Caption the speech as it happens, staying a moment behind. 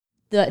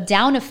the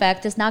down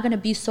effect is not going to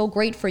be so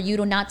great for you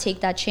to not take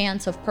that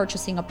chance of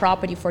purchasing a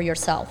property for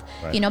yourself.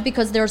 Right.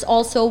 Because there's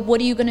also, what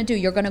are you going to do?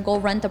 You're going to go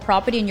rent the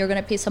property and you're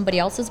going to pay somebody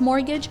else's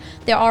mortgage.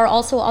 There are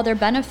also other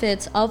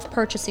benefits of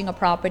purchasing a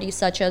property,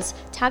 such as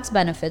tax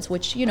benefits,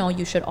 which,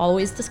 you should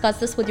always discuss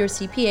this with your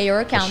CPA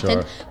or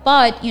accountant. Sure.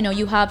 But,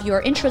 you have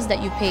your interest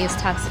that you pay is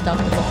tax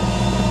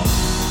deductible.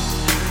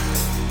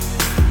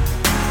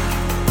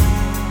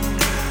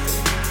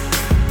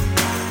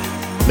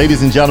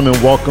 Ladies and gentlemen,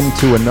 welcome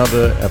to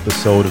another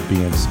episode of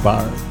Be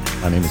Inspired.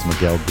 My name is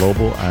Miguel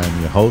Global. I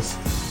am your host.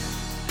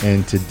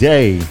 And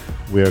today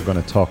we're going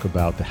to talk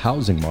about the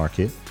housing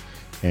market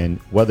and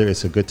whether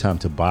it's a good time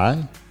to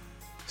buy,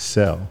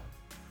 sell,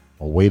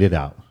 or wait it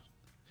out.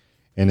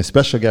 And the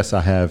special guest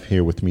I have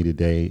here with me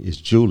today is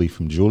Julie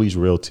from Julie's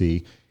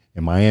Realty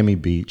in Miami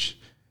Beach.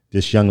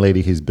 This young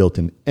lady has built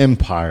an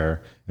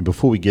empire. And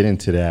before we get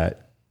into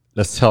that,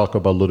 let's talk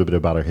about a little bit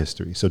about her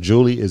history. So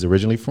Julie is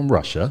originally from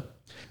Russia.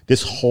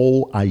 This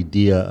whole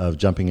idea of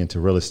jumping into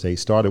real estate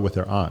started with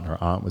her aunt.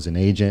 Her aunt was an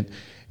agent,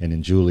 and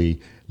then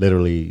Julie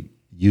literally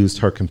used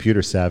her computer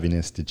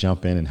savviness to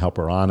jump in and help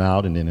her aunt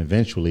out. And then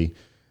eventually,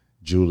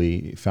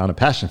 Julie found a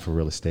passion for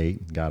real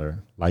estate, got her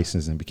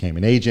license and became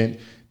an agent.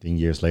 Then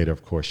years later,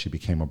 of course, she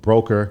became a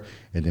broker.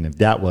 And then if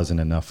that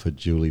wasn't enough for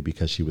Julie,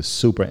 because she was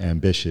super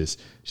ambitious,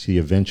 she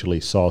eventually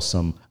saw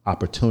some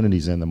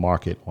opportunities in the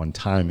market on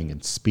timing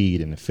and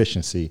speed and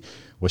efficiency,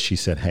 where she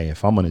said, hey,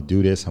 if I'm going to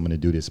do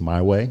this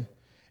my way.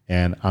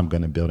 And I'm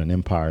going to build an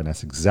empire. And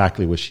that's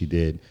exactly what she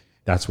did.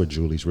 That's where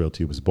Julie's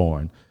Realty was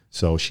born.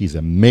 So she's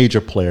a major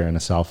player in the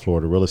South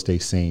Florida real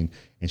estate scene.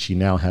 And she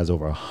now has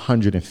over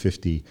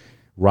 150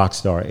 rock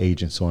star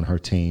agents on her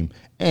team.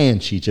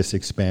 And she just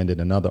expanded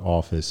another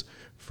office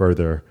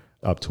further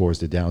up towards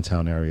the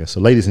downtown area.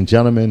 So ladies and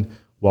gentlemen,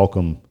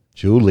 welcome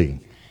Julie.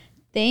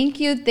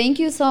 Thank you. Thank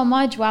you so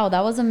much. Wow,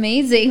 that was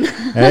amazing.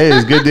 Hey,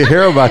 it's good to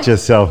hear about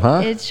yourself,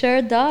 huh? It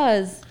sure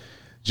does.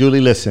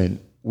 Julie, listen.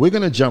 We're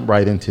going to jump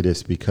right into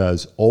this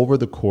because over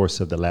the course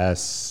of the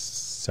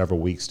last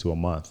several weeks to a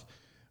month,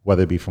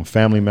 whether it be from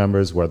family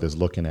members, whether it's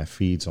looking at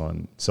feeds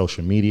on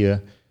social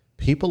media,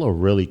 people are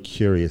really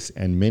curious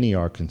and many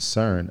are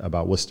concerned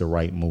about what's the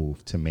right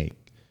move to make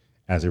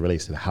as it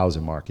relates to the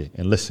housing market.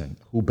 And listen,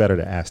 who better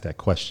to ask that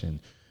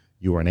question?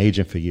 You were an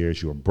agent for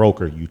years. You're a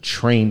broker. You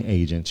train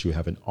agents. You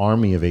have an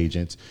army of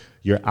agents.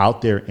 You're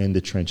out there in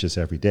the trenches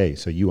every day.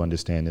 So you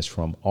understand this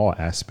from all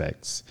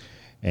aspects.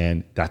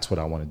 And that's what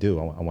I want to do.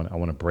 I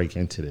want to break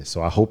into this.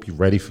 So I hope you're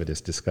ready for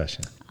this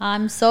discussion.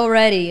 I'm so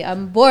ready.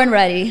 I'm born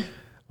ready.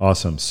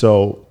 Awesome.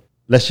 So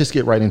let's just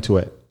get right into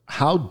it.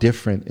 How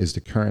different is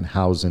the current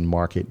housing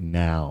market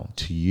now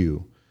to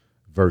you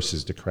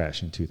versus the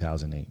crash in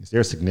 2008? Is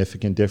there a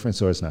significant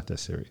difference or it's not that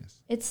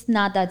serious? It's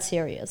not that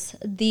serious.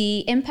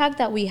 The impact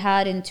that we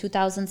had in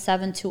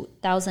 2007,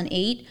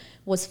 2008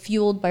 was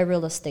fueled by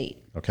real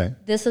estate. Okay.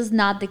 This is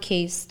not the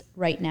case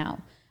right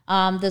now.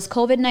 This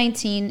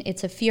COVID-19,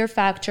 it's a fear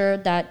factor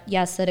that,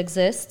 yes, it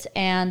exists.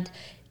 And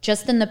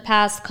just in the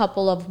past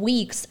couple of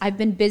weeks, I've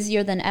been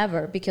busier than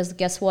ever because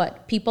guess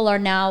what? People are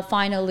now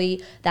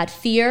finally, that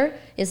fear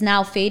is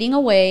now fading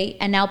away.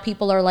 And now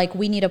people are like,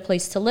 we need a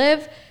place to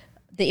live.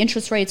 The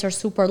interest rates are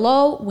super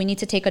low. We need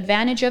to take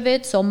advantage of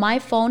it. So my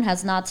phone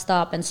has not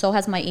stopped, and so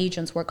has my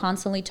agents. We're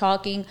constantly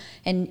talking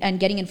and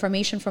getting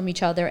information from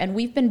each other. And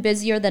we've been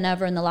busier than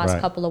ever in the last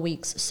couple of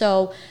weeks.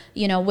 So,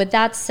 with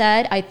that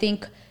said, I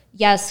think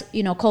yes,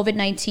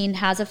 COVID-19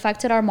 has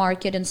affected our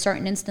market in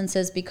certain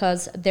instances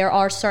because there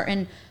are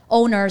certain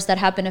owners that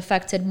have been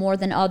affected more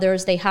than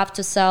others. They have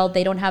to sell.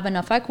 They don't have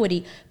enough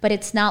equity. But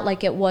it's not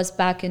like it was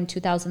back in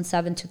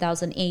 2007,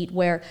 2008,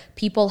 where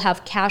people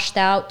have cashed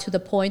out to the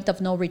point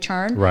of no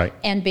return. Right.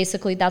 And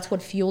basically that's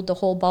what fueled the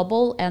whole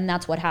bubble, and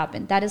that's what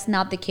happened. That is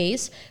not the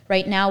case.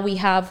 Right now we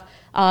have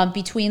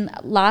between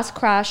last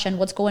crash and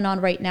what's going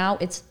on right now,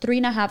 it's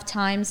 3.5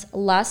 times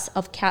less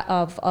of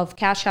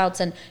cash outs,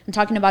 and I'm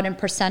talking about in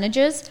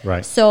percentages.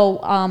 Right. So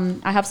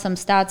I have some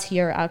stats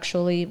here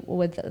actually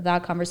with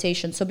that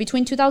conversation. So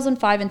between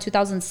 2005 and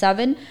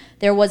 2007,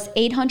 there was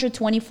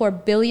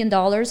 $824 billion in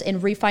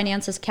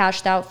refinances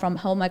cashed out from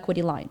home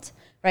equity lines.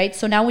 Right.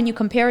 So now when you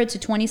compare it to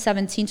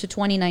 2017 to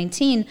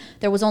 2019,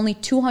 there was only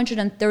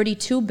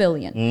 232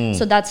 billion.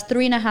 So that's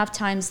 3.5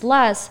 times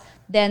less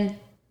than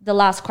the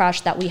last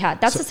crash that we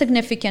had. That's a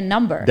significant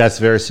number. That's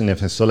very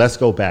significant. So let's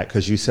go back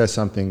because you said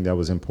something that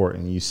was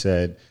important. You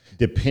said,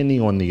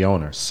 depending on the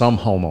owner, some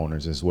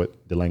homeowners is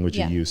what the language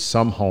you use.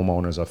 Some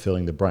homeowners are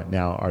feeling the brunt.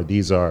 Now,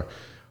 these are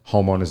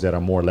homeowners that are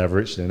more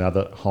leveraged than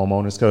other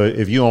homeowners? Because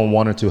if you own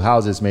 1 or 2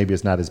 houses, maybe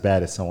it's not as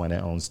bad as someone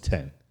that owns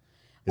 10.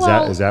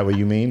 Is that what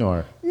you mean,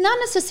 or? Not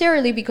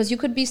necessarily, because you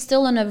could be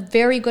still in a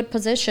very good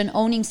position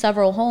owning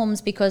several homes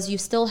because you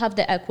still have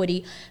the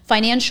equity.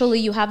 Financially,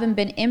 you haven't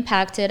been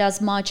impacted as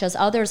much as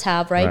others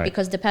have, right?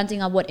 Because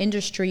depending on what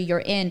industry you're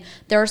in,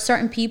 there are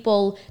certain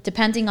people,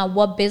 depending on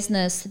what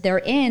business they're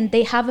in,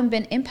 they haven't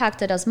been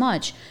impacted as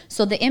much.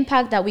 So the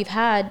impact that we've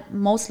had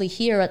mostly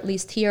here, at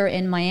least here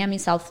in Miami,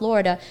 South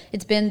Florida,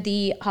 it's been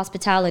the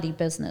hospitality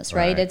business,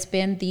 right? It's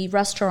been the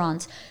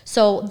restaurants.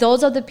 So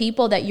those are the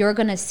people that you're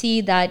going to see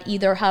that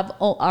either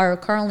are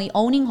currently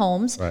owning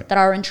homes that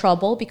are in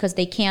trouble because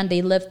they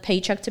live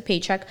paycheck to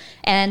paycheck,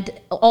 and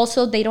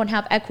also they don't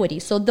have equity.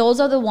 So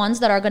those are the ones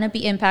that are going to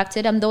be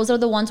impacted, and those are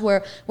the ones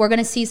where we're going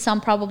to see some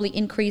probably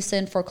increase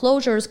in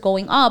foreclosures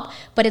going up,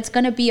 but it's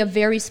going to be a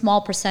very small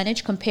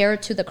percentage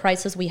compared to the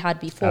crisis we had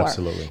before.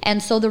 Absolutely.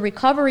 And so the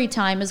recovery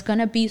time is going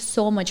to be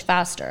so much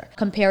faster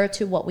compared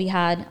to what we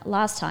had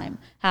last time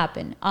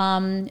happen.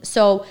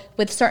 So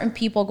with certain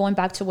people, going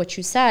back to what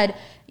you said,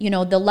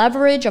 the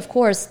leverage, of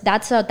course,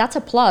 that's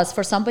a plus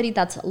for somebody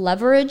that's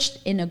leveraged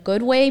in a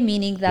good way,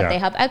 meaning that they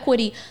have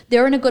equity.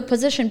 They're in a good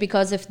position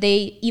because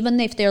even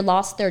if they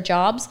lost their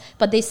jobs,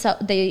 but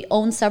they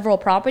own several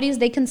properties,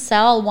 they can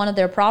sell one of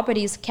their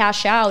properties,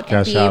 cash out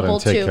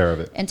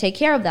and take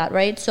care of that,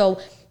 right? So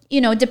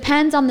it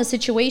depends on the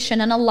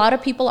situation. And a lot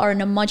of people are in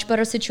a much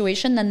better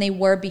situation than they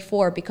were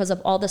before because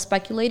of all the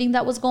speculating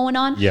that was going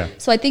on. Yeah.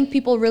 So I think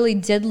people really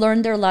did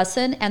learn their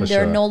lesson, and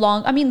they're no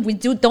longer,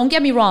 don't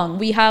get me wrong.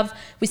 We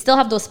still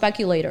have those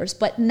speculators,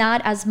 but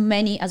not as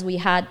many as we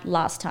had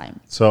last time.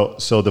 So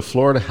the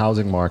Florida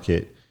housing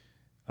market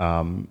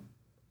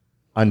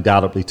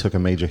undoubtedly took a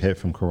major hit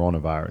from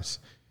coronavirus.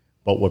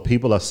 But what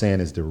people are saying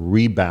is the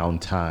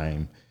rebound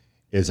time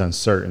is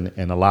uncertain,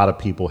 and a lot of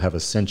people have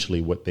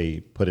essentially what they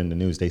put in the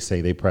news. They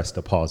say they pressed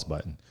the pause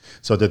button.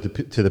 So to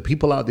the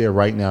people out there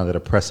right now that are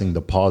pressing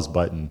the pause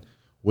button,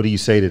 what do you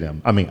say to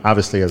them?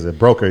 Obviously, as a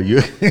broker,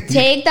 you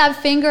take that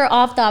finger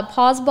off that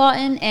pause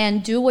button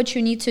and do what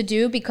you need to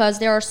do, because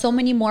there are so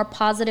many more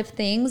positive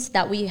things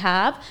that we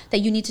have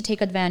that you need to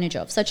take advantage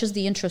of, such as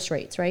the interest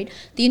rates, right?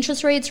 The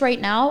interest rates right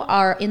now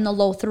are in the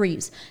low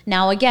 3s.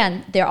 Now,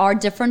 again, there are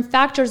different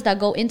factors that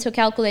go into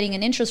calculating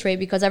an interest rate,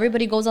 because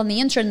everybody goes on the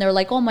internet and they're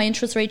like, oh, my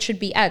interest rate should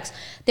be X.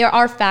 There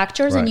are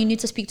factors, and you need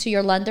to speak to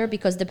your lender,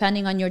 because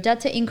depending on your debt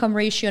to income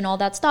ratio and all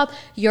that stuff,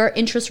 your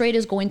interest rate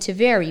is going to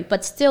vary.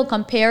 But still,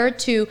 compared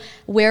to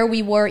where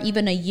we were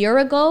even a year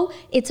ago,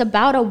 it's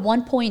about a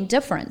 1 point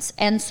difference.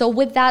 And so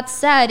with that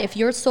said, if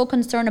you're so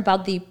concerned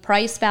about the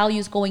price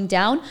values going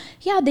down,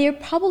 they're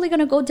probably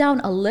going to go down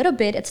a little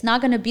bit. It's not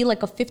going to be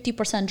like a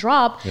 50%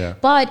 drop.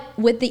 But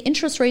with the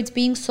interest rates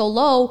being so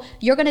low,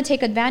 you're going to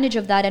take advantage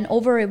of that. And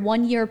over a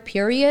 1 year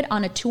period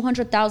on a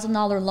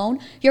 $200,000 loan,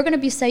 you're going to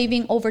be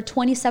saving over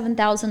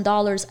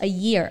 $27,000 a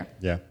year.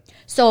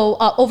 So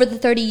over the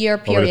 30-year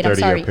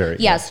period,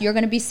 yes, you're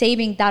going to be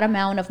saving that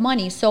amount of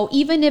money. So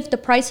even if the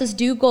prices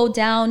do go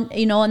down,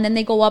 and then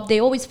they go up,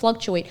 they always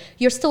fluctuate,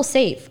 you're still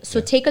safe.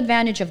 So take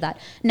advantage of that.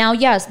 Now,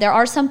 yes, there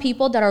are some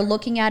people that are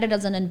looking at it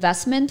as an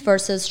investment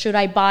versus should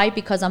I buy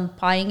because I'm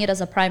buying it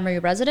as a primary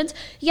residence?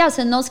 Yes,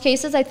 in those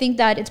cases, I think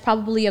that it's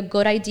probably a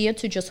good idea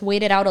to just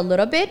wait it out a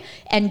little bit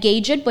and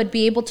gauge it, but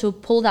be able to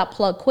pull that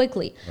plug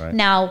quickly.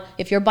 Now,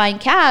 if you're buying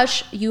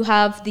cash, you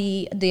have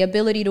the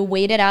ability to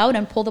wait it out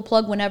and pull the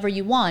plug whenever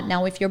you want.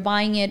 Now, if you're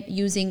buying it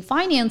using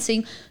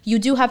financing, you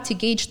do have to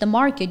gauge the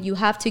market. You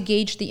have to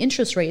gauge the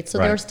interest rate. So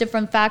there's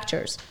different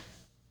factors.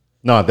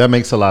 No, that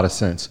makes a lot of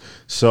sense.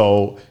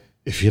 So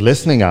if you're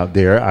listening out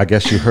there, I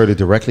guess you heard it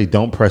directly.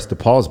 Don't press the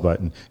pause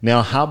button.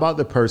 Now, how about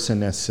the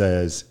person that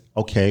says,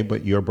 okay,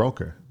 but you're a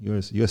broker. You're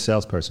a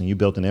salesperson. You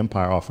built an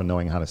empire off of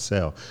knowing how to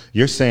sell.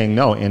 You're saying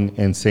no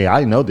and say,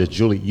 I know this,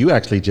 Julie. You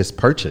actually just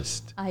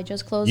purchased. I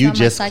just closed you on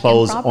just my second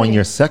closed property. On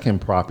your second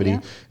property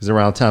is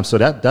around time. So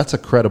that's a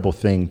credible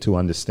thing to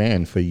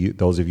understand for you,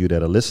 those of you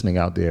that are listening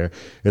out there.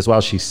 Is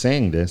while she's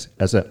saying this,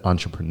 as an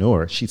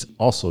entrepreneur, she's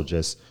also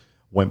just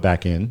went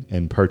back in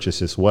and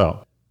purchased as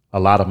well. A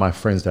lot of my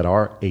friends that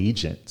are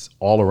agents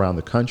all around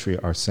the country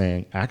are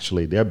saying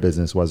actually their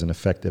business wasn't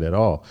affected at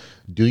all.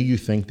 Do you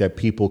think that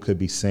people could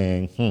be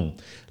saying,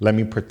 let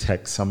me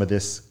protect some of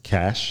this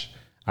cash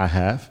I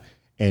have,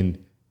 and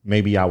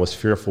maybe I was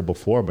fearful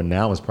before, but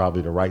now is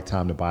probably the right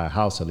time to buy a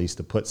house, at least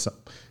to put some,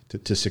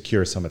 to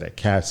secure some of that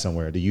cash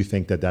somewhere? Do you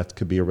think that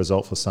could be a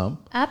result for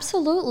some?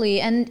 Absolutely.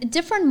 And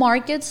different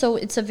markets, so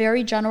it's a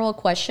very general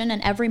question,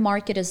 and every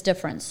market is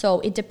different.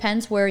 So it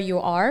depends where you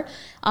are.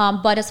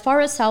 But as far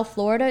as South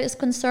Florida is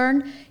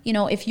concerned,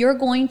 if you're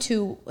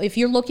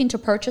looking to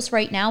purchase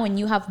right now and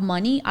you have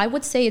money, I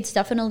would say it's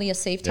definitely a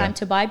safe time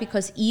to buy,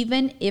 because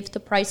even if the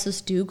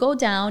prices do go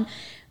down,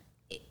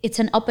 it's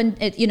an up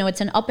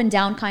and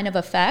down kind of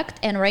effect.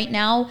 And right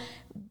now,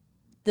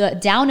 the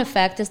down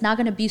effect is not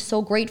going to be so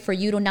great for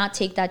you to not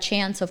take that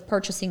chance of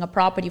purchasing a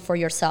property for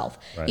yourself.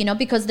 Right.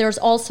 Because there's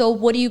also,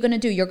 what are you going to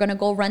do? You're going to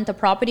go rent a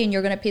property and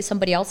you're going to pay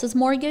somebody else's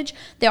mortgage.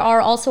 There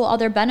are also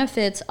other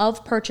benefits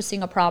of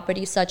purchasing a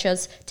property, such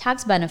as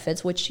tax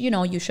benefits, which,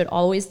 you should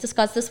always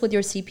discuss this with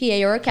your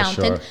CPA or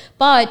accountant. Sure.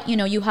 But,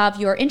 you have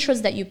your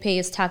interest that you pay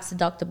is tax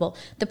deductible.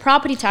 The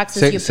property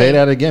taxes you pay. Say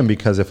that again,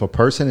 because if a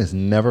person has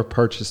never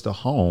purchased a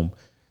home,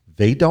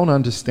 they don't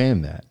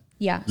understand that.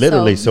 Yeah.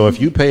 Literally. So if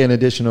you pay an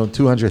additional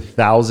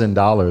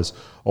 $200,000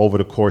 over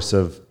the course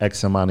of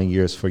X amount of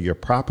years for your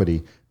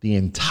property, the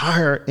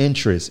entire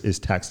interest is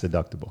tax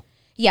deductible.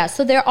 Yeah.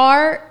 So there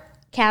are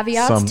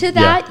caveats to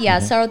that. Yeah.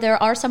 So there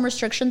are some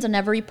restrictions, and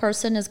every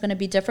person is going to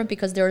be different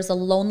because there is a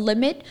loan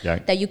limit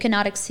that you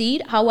cannot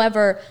exceed.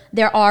 However,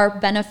 there are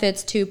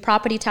benefits to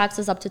property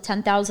taxes up to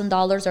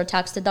 $10,000 are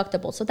tax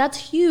deductible. So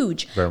that's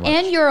huge.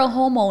 And you're a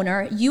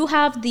homeowner. You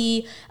have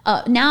the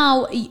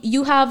now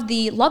you have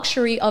the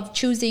luxury of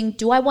choosing,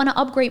 do I want to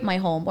upgrade my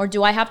home, or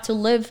do I have to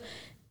live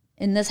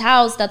in this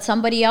house that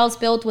somebody else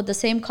built with the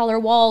same color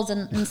walls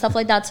and stuff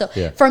like that. So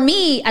for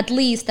me, at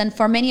least, and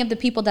for many of the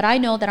people that I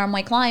know that are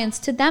my clients,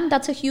 to them,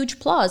 that's a huge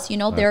plus.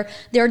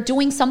 They're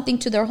doing something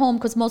to their home,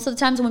 because most of the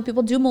times when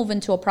people do move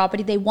into a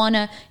property, they want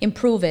to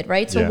improve it,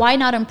 right? So why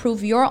not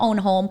improve your own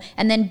home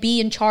and then be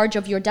in charge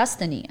of your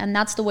destiny? And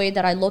that's the way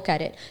that I look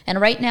at it.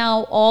 And right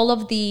now, all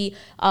of the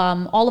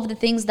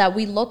things that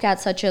we look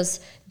at, such as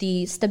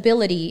the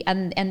stability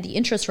and the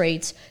interest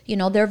rates,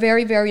 they're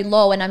very, very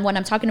low. And when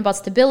I'm talking about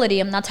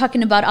stability, I'm not talking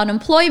about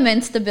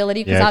unemployment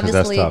stability, because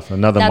obviously that's tough.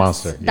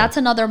 Monster. That's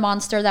another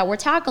monster that we're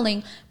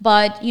tackling.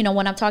 But,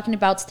 when I'm talking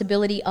about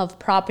stability of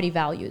property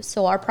values.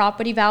 So our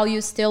property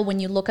values still, when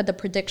you look at the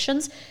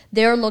predictions,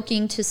 they're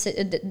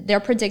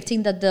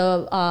predicting that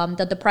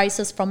the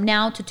prices from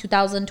now to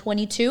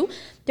 2022,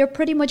 they're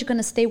pretty much going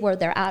to stay where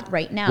they're at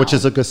right now. Which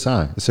is a good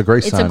sign. It's a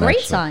great sign. It's a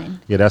great sign.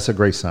 Yeah, that's a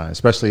great sign.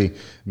 Especially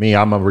me,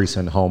 I'm a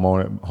recent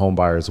home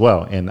buyer as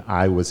well. And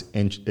I was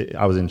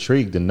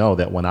intrigued to know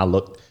that when I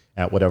looked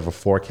at whatever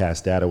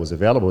forecast data was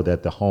available,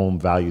 that the home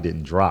value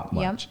didn't drop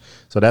much.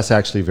 So that's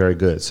actually very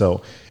good.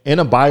 So in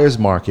a buyer's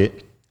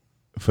market,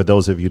 for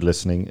those of you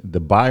listening,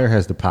 the buyer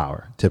has the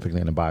power, typically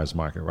in a buyer's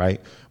market,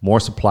 right? More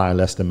supply,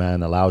 less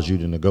demand allows you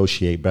to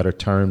negotiate better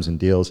terms and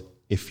deals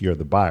if you're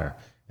the buyer.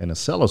 In a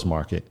seller's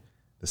market,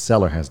 the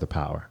seller has the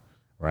power,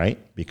 right?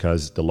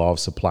 Because the law of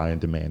supply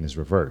and demand is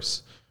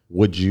reversed.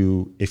 Would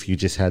you, if you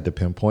just had to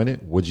pinpoint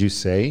it, would you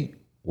say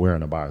we're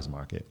in a buyer's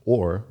market?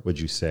 Or would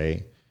you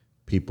say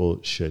people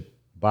should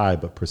buy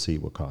but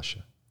proceed with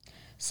caution?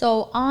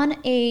 So on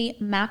a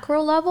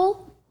macro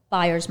level,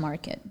 buyer's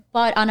market.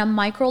 But on a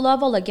micro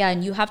level,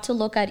 again, you have to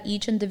look at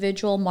each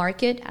individual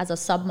market as a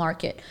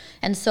sub-market.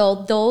 And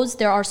so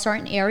there are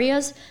certain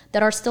areas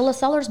that are still a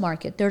seller's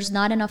market. There's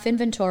not enough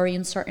inventory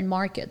in certain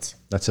markets.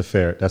 That's a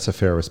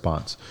fair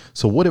response.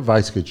 So what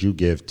advice could you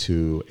give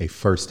to a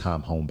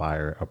first-time home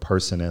buyer, a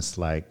person that's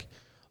like,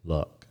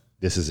 look,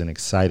 this is an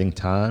exciting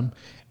time.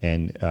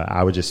 And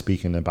I was just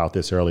speaking about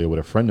this earlier with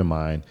a friend of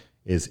mine,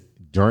 is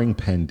during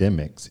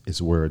pandemics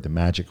is where the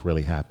magic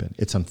really happened.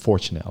 It's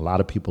unfortunate. A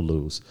lot of people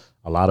lose.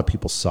 A lot of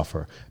people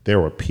suffer.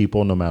 There are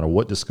people, no matter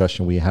what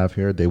discussion we have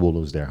here, they will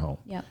lose their home.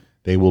 Yep.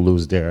 They will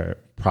lose their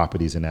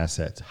properties and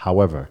assets.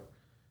 However,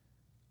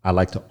 I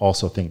like to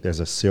also think there's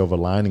a silver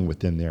lining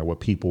within there where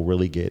people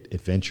really get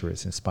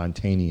adventurous and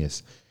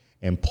spontaneous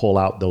and pull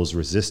out those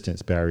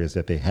resistance barriers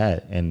that they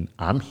had. And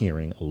I'm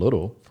hearing a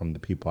little from the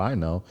people I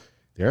know,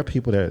 there are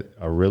people that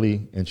are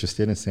really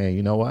interested in saying,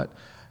 you know what?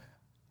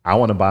 I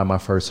want to buy my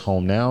first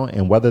home now.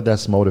 And whether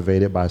that's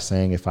motivated by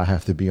saying, if I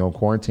have to be on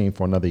quarantine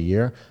for another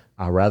year,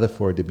 I'd rather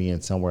for it to be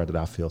in somewhere that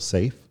I feel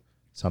safe,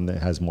 something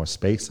that has more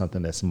space,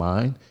 something that's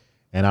mine.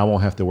 And I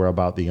won't have to worry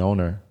about the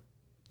owner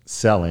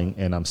selling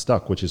and I'm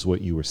stuck, which is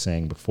what you were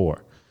saying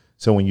before.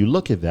 So when you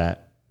look at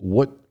that,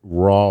 what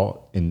raw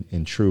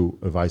and true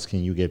advice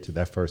can you give to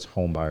that first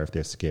home buyer if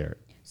they're scared?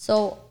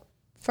 So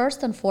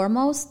first and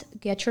foremost,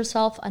 get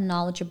yourself a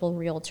knowledgeable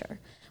realtor.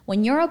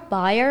 When you're a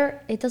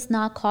buyer, it does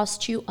not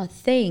cost you a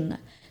thing.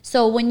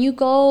 So when you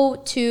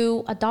go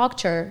to a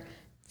doctor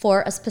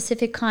for a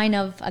specific kind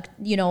of,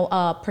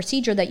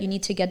 procedure that you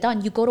need to get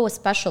done, you go to a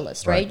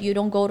specialist, right? You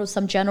don't go to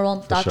some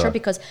general doctor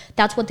because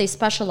that's what they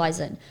specialize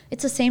in.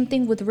 It's the same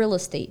thing with real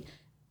estate.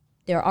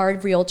 There are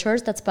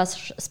realtors that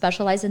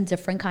specialize in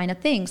different kind of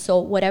things. So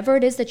whatever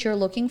it is that you're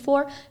looking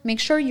for, make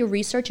sure you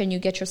research and you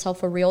get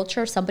yourself a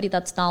realtor, somebody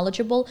that's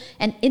knowledgeable.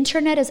 And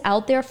internet is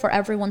out there for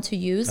everyone to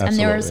use.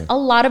 Absolutely. And there's a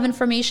lot of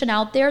information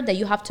out there that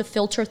you have to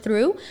filter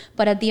through.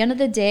 But at the end of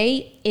the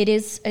day, it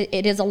is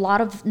a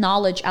lot of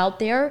knowledge out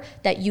there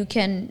that you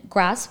can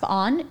grasp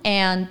on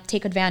and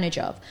take advantage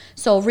of.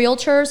 So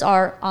realtors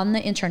are on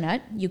the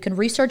internet. You can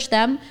research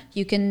them.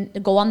 You can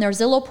go on their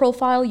Zillow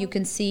profile. You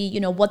can see,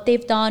 what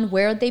they've done,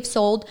 where they've sold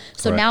sold.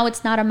 So Correct. now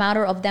it's not a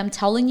matter of them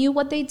telling you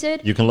what they did.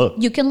 You can look.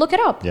 You can look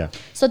it up. Yeah.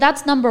 So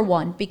that's number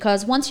one,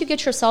 because once you get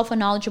yourself a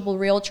knowledgeable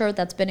realtor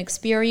that's been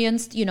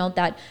experienced,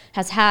 that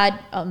has had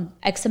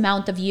X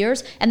amount of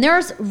years, and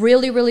there's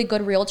really, really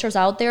good realtors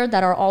out there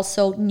that are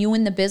also new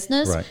in the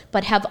business, Right.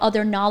 but have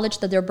other knowledge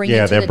that they're bringing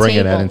to the they're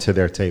bringing table. that into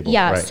their table.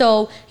 Yeah. Right.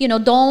 So,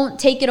 don't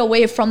take it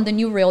away from the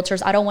new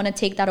realtors. I don't want to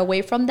take that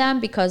away from them,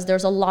 because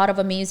there's a lot of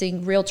amazing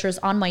realtors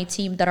on my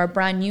team that are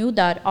brand new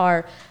that are,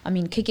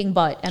 kicking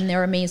butt, and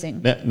they're amazing.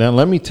 Now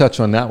let me touch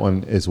on that one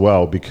as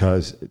well,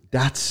 because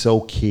that's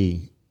so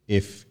key.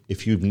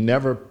 If you've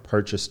never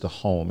purchased a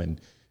home, and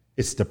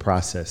it's the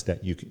process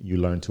that you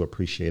learn to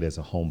appreciate as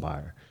a home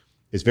buyer.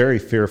 It's very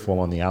fearful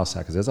on the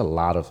outside because there's a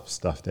lot of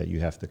stuff that you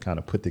have to kind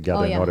of put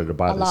together in order to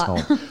buy this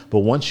home.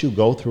 But once you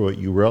go through it,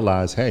 you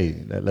realize, hey,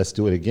 let's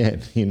do it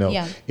again,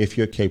 if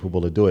you're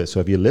capable to do it. So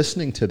if you're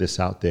listening to this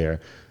out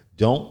there,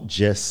 don't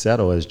just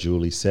settle, as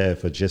Julie said,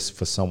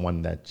 for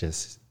someone that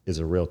just is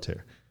a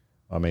realtor.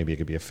 Or maybe it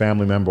could be a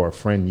family member or a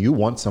friend. You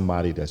want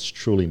somebody that's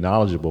truly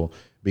knowledgeable,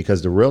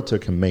 because the realtor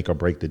can make or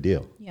break the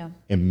deal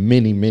in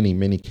many, many,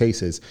 many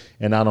cases.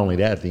 And not only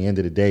that, at the end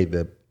of the day,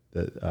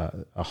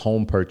 a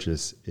home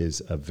purchase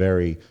is a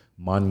very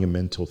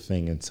monumental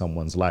thing in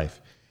someone's life.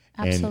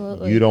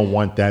 Absolutely. And you don't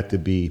want that to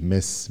be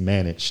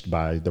mismanaged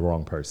by the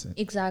wrong person.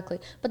 Exactly.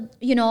 But,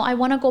 I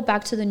want to go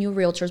back to the new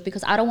realtors,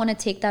 because I don't want to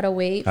take that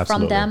away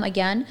from them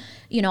again.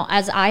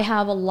 As I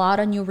have a lot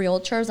of new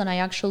realtors, and I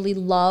actually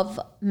love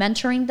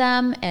mentoring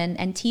them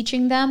and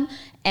teaching them.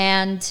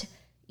 And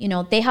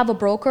they have a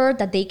broker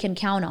that they can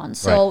count on.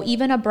 So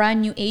even a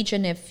brand new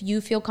agent, if you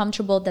feel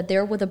comfortable that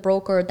they're with a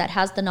broker that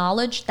has the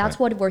knowledge, that's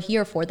what we're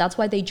here for. That's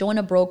why they join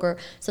a broker,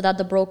 so that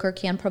the broker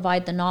can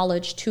provide the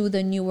knowledge to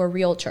the newer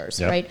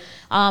realtors, right?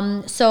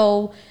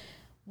 So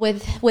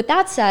with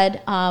that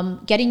said,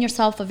 getting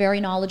yourself a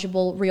very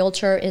knowledgeable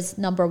realtor is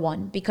number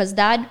one, because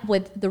that,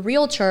 with the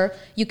realtor,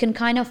 you can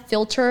kind of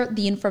filter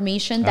the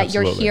information that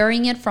you're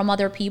hearing it from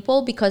other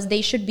people, because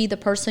they should be the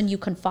person you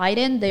confide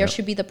in. They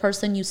should be the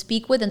person you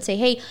speak with and say,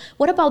 hey,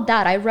 what about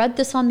that? I read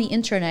this on the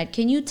internet.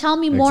 Can you tell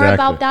me more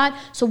about that?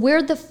 So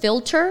we're the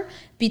filter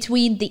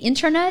between the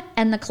internet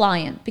and the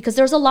client, because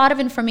there's a lot of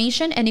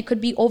information and it could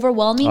be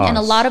overwhelming, and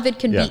a lot of it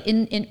can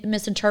be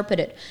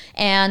misinterpreted,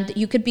 and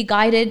you could be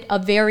guided a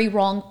very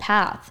wrong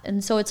path.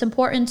 And so it's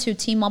important to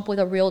team up with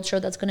a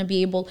realtor that's going to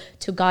be able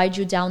to guide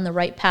you down the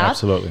right path.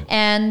 Absolutely.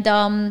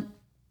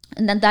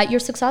 And then that you're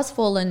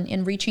successful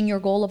in reaching your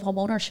goal of home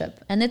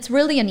ownership. And it's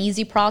really an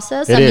easy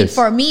process.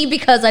 For me,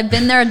 because I've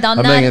been there, done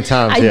that. A million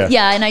times,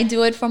 and I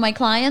do it for my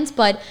clients.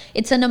 But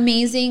it's an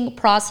amazing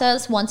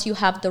process once you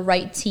have the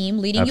right team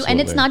leading you.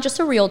 And it's not just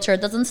a realtor.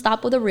 It doesn't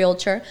stop with a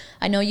realtor.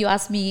 I know you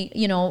asked me,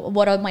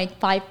 what are my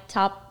 5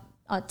 top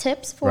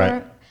tips for...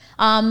 Right.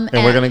 And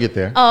we're going to get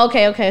there. Oh,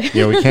 okay.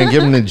 Yeah, we can't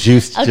give them the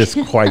juice just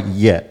quite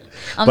yet.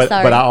 Sorry.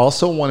 But I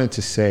also wanted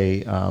to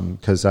say,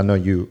 because I know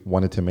you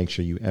wanted to make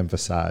sure you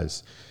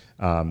emphasize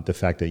the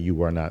fact that you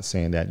were not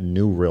saying that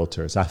new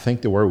realtors. I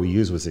think the word we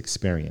used was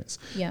experience.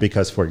 Yeah.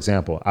 Because, for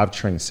example, I've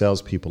trained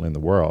salespeople in the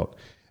world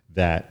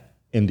that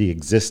in the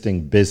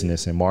existing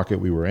business and market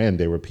we were in,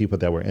 there were people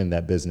that were in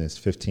that business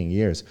 15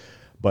 years.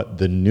 But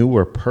the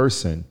newer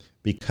person,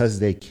 because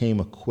they came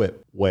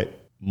equipped with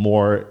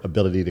more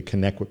ability to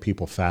connect with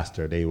people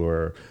faster. They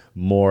were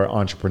more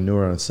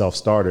entrepreneurial and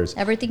self-starters.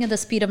 Everything at the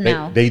speed of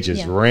now. They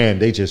just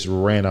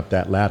ran up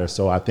that ladder.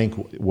 So I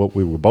think what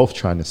we were both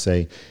trying to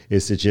say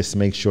is to just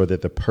make sure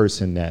that the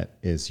person that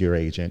is your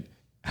agent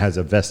has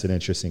a vested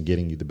interest in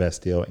getting you the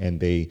best deal, and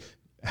they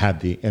have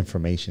the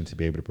information to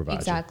be able to provide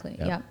exactly.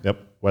 you. Yep.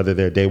 Whether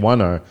they're day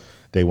one or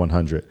day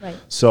 100. Right.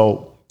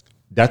 So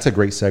that's a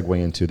great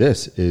segue into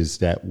this, is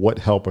that what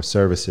help or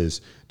services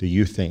do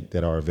you think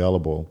that are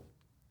available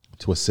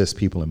to assist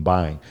people in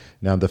buying?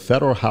 Now, the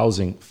Federal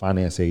Housing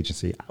Finance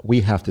Agency,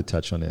 we have to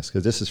touch on this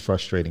because this is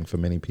frustrating for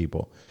many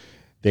people.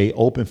 They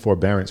open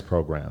forbearance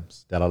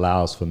programs that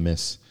allows for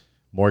missed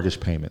mortgage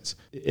payments.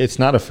 It's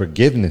not a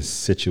forgiveness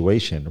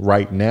situation.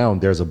 Right now,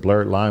 there's a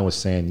blurred line with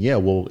saying, yeah,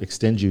 we'll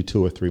extend you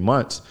 2 or 3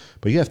 months,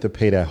 but you have to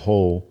pay that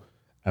whole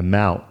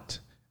amount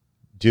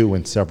due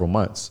in several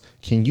months.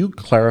 Can you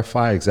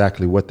clarify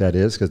exactly what that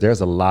is? Because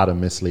there's a lot of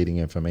misleading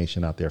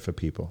information out there for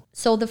people.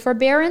 So the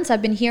forbearance,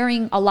 I've been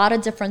hearing a lot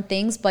of different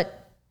things,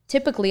 but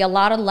typically a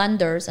lot of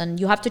lenders, and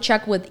you have to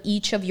check with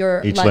each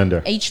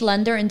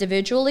lender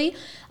individually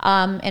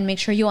and make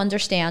sure you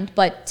understand.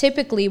 But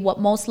typically what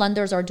most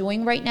lenders are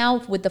doing right now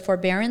with the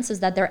forbearance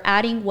is that they're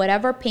adding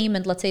whatever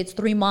payment, let's say it's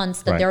 3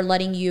 months that they're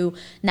letting you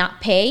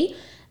not pay.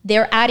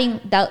 They're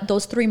adding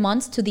those 3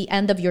 months to the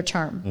end of your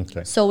term.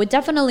 Okay. So it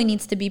definitely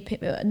needs to be,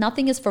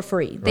 nothing is for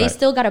free. They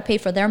still got to pay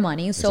for their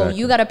money. So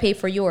you got to pay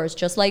for yours.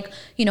 Just like,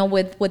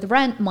 with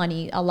rent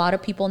money, a lot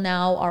of people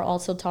now are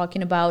also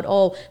talking about,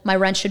 oh, my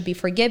rent should be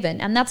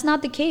forgiven. And that's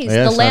not the case.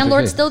 The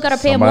landlord still got to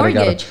pay a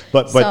mortgage.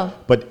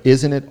 But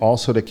isn't it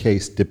also the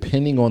case,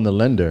 depending on the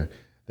lender,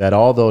 that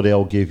although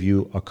they'll give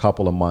you a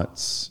couple of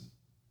months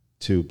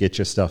to get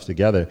your stuff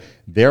together,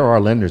 there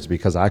are lenders,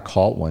 because I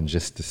called one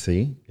just to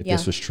see if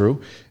this was true,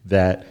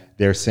 that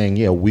they're saying,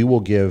 yeah, we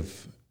will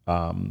give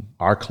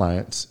our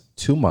clients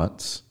 2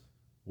 months,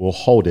 we'll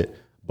hold it,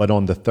 but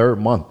on the third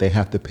month, they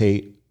have to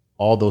pay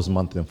all those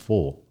months in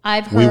full.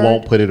 We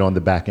won't put it on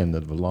the back end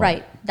of the loan.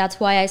 Right. That's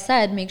why I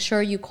said make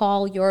sure you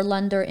call your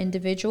lender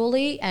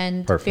individually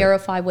and Perfect.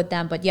 verify with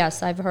them. But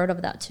yes, I've heard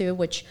of that too,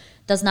 which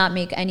does not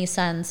make any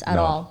sense at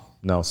all.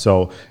 No.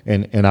 So,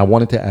 and I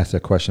wanted to ask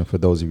that question for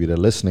those of you that are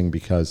listening,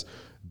 because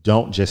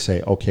don't just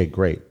say, okay,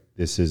 great.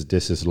 This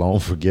is loan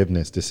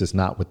forgiveness. This is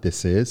not what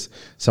this is.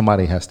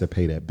 Somebody has to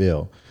pay that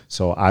bill.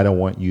 So I don't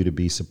want you to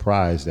be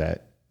surprised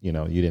that, you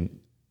didn't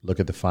look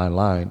at the fine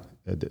line,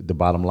 the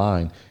bottom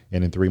line,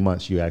 and in 3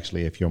 months you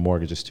actually, if your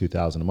mortgage is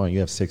 $2,000 a month, you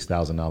have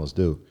 $6,000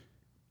 due.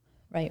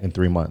 Right. In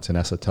 3 months, and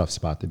that's a tough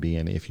spot to be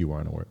in if you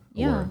weren't aware.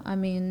 Yeah, I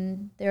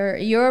mean,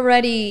 you're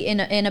already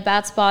in a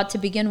bad spot to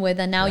begin with,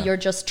 and now you're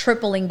just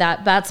tripling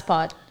that bad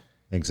spot.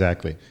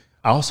 Exactly.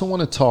 I also want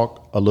to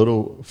talk a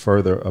little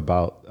further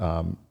about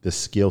the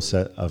skill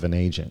set of an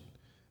agent,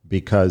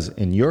 because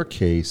in your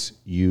case,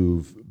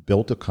 you've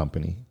built a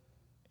company,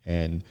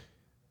 and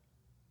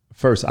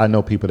first, I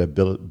know people that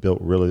built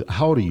really.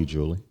 How old are you,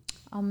 Julie?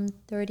 I'm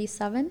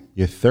 37.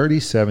 You're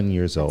 37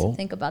 years old.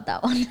 Think about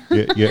that one.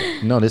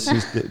 No,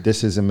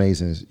 this is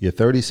amazing. You're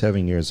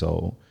 37 years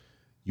old.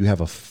 You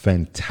have a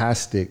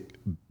fantastic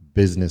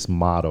business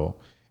model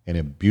and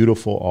a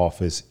beautiful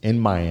office in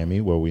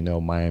Miami, where we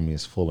know Miami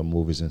is full of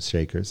movers and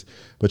shakers.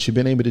 But you've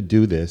been able to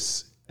do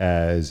this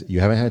as you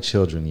haven't had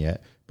children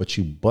yet, but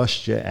you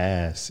bust your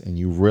ass and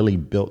you really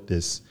built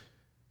this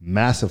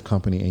massive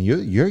company. And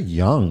you're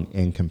young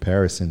in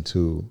comparison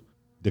to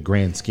the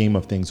grand scheme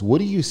of things. What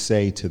do you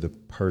say to the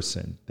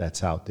person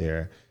that's out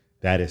there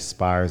that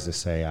aspires to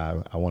say,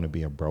 I want to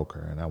be a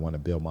broker and I want to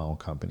build my own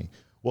company?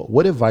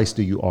 What advice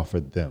do you offer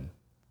them?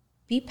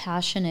 Be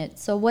passionate.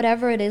 So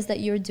whatever it is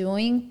that you're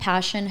doing,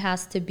 passion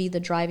has to be the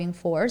driving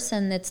force,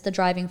 and it's the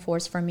driving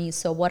force for me.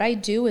 So what I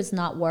do is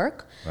not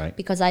work, right,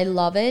 because I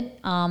love it.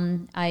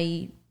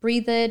 I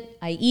breathe it,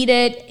 I eat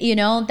it,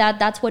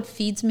 that's what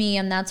feeds me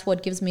and that's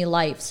what gives me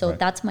life. So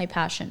that's my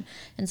passion.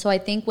 And so I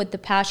think with the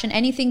passion,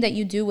 anything that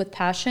you do with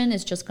passion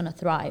is just going to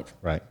thrive.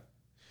 Right.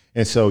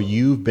 And so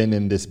you've been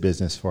in this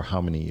business for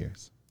how many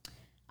years?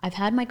 I've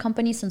had my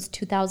company since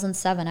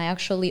 2007. I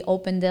actually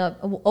opened it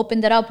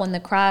up when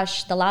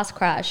the last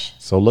crash.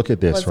 So look at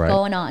this, was right?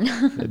 Going on.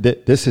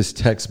 This is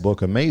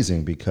textbook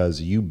amazing, because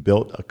you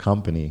built a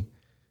company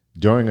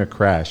during a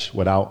crash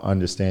without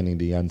understanding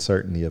the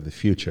uncertainty of the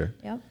future.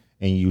 Yep.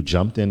 And you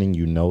jumped in and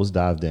you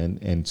nosedived in.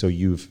 And so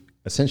you've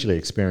essentially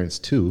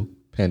experienced 2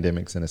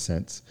 pandemics in a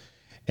sense.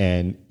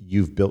 And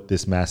you've built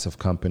this massive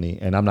company.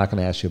 And I'm not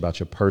going to ask you about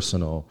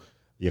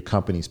your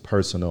company's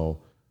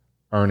personal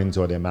earnings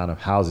or the amount of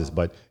houses,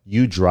 but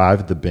you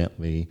drive the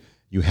Bentley,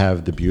 you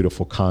have the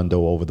beautiful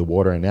condo over the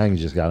water, and now you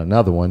just got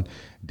another one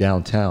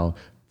downtown.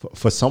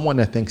 For someone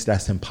that thinks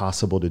that's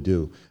impossible to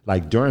do,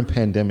 like during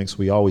pandemics,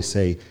 we always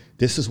say,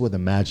 this is where the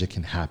magic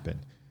can happen.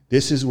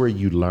 This is where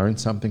you learn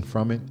something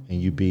from it,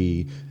 and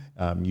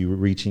you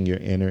reaching your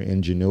inner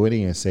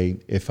ingenuity and say,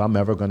 if I'm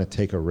ever going to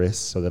take a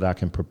risk so that I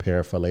can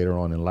prepare for later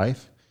on in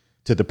life.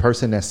 To the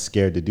person that's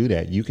scared to do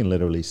that, you can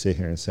literally sit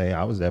here and say,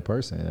 I was that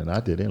person and I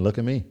did it, and look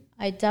at me.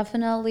 I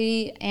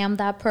definitely am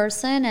that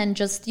person, and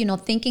just,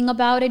 thinking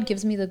about it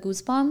gives me the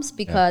goosebumps,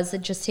 because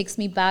it just takes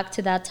me back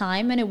to that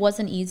time, and it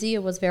wasn't easy.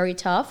 It was very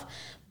tough,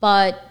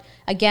 but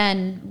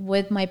again,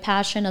 with my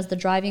passion as the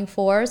driving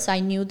force, I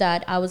knew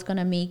that I was going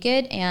to make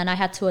it, and I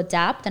had to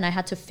adapt and I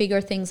had to figure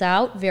things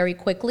out very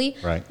quickly.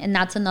 Right. And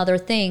that's another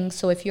thing.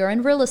 So if you're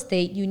in real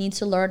estate, you need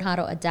to learn how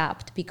to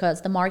adapt,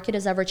 because the market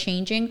is ever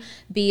changing,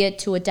 be it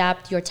to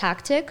adapt your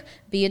tactic,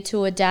 be it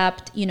to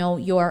adapt,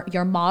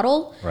 your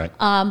model. Right.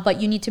 But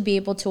you need to be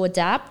able to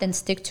adapt and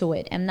stick to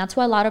it. And that's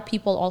why a lot of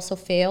people also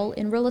fail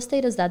in real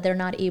estate, is that they're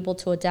not able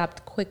to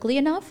adapt quickly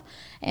enough.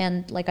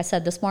 And like I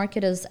said, this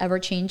market is ever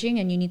changing,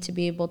 and you need to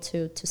be able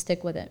to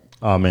stick with it.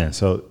 Oh man,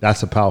 so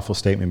that's a powerful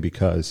statement,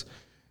 because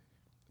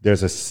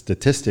there's a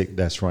statistic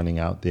that's running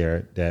out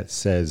there that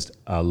says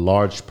a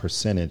large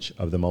percentage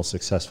of the most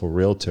successful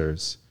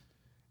realtors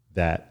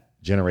that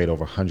generate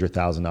over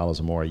 $100,000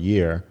 or more a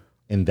year,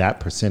 in that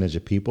percentage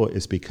of people,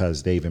 is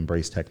because they've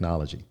embraced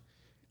technology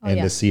and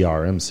the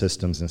CRM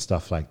systems and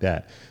stuff like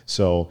that.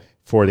 So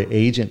for the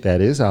agent that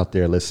is out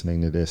there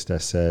listening to this,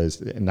 that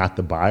says, not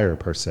the buyer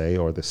per se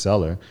or the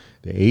seller,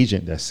 the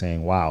agent that's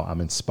saying, wow,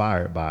 I'm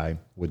inspired by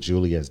what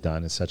Julie has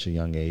done at such a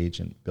young age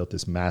and built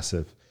this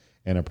massive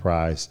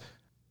enterprise.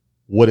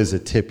 What is a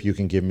tip you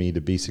can give me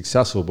to be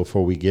successful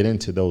before we get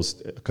into those?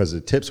 Because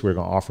the tips we're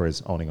going to offer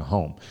is owning a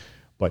home.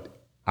 But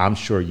I'm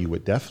sure you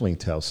would definitely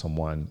tell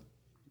someone,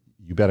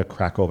 you better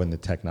crack open the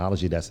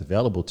technology that's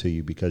available to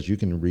you, because you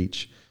can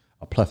reach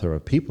a plethora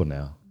of people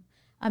now.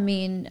 I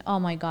mean, oh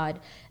my God.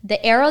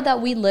 The era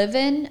that we live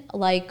in,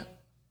 like,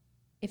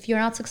 if you're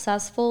not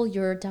successful,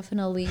 you're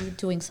definitely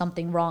doing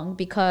something wrong,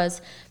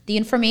 because the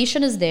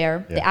information is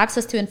there. The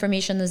access to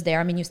information is there.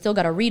 I mean, you still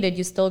got to read it.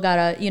 You still got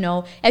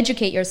to,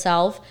 educate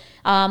yourself.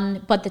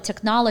 But the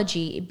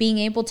technology, being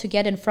able to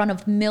get in front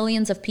of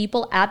millions of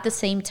people at the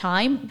same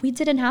time, we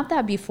didn't have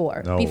that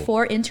before. No.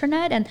 Before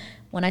internet. And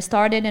when I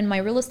started in my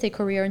real estate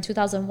career in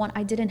 2001,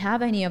 I didn't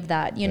have any of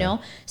that, you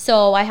know?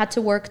 So I had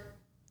to work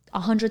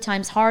 100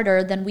 times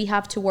harder than we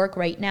have to work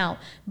right now.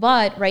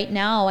 But right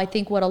now, I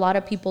think what a lot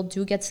of people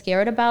do get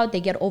scared about, they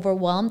get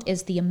overwhelmed,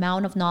 is the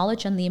amount of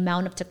knowledge and the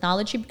amount of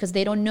technology, because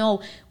they don't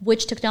know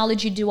which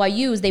technology do I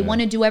use. They want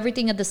to do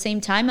everything at the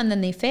same time, and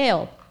then they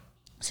fail.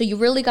 So you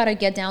really got to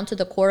get down to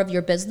the core of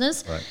your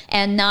business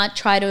and not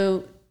try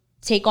to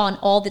take on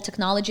all the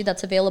technology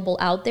that's available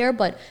out there,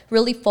 but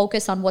really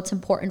focus on what's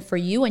important for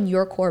you and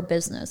your core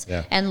business.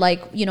 And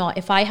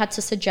if I had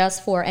to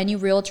suggest for any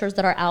realtors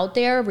that are out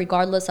there,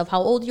 regardless of how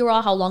old you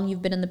are, how long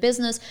you've been in the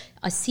business,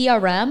 a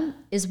CRM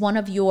is one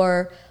of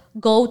your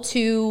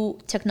go-to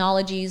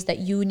technologies that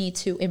you need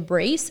to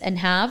embrace and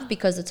have,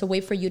 because it's a way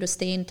for you to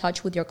stay in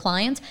touch with your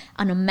clients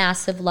on a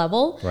massive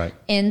level.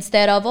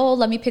 Instead of,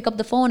 let me pick up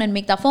the phone and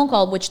make that phone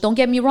call, which, don't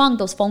get me wrong,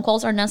 those phone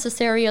calls are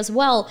necessary as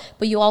well,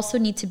 but you also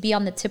need to be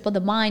on the tip of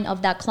the mind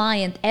of that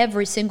client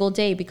every single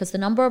day, because the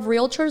number of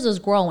realtors is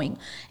growing,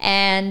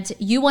 and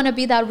you want to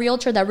be that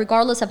realtor that,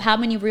 regardless of how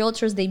many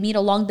realtors they meet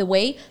along the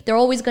way, they're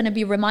always going to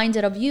be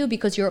reminded of you,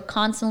 because you're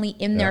constantly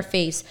in their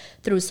face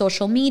through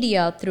social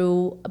media,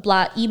 through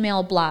email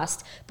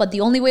blast. But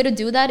the only way to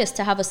do that is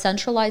to have a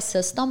centralized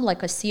system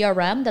like a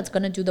CRM that's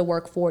going to do the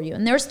work for you.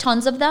 And there's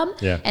tons of them.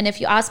 And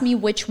if you ask me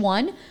which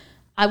one,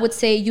 I would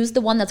say use the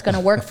one that's going to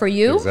work for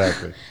you.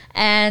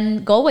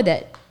 And go with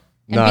it.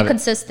 And be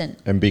consistent.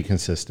 And be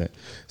consistent.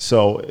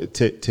 So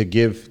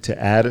to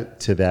add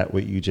to that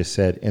what you just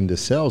said, in the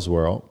sales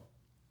world,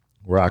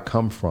 where I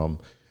come from,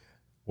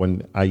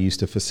 when I used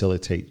to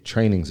facilitate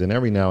trainings, and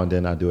every now and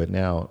then I do it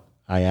now,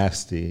 I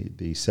ask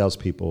the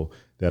salespeople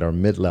that are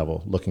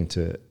mid-level looking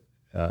to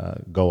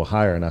go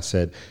higher, and I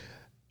said,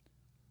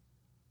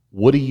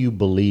 what do you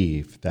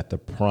believe that the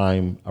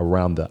prime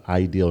around the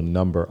ideal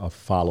number of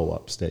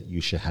follow-ups that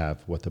you should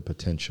have with a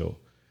potential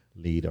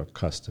lead or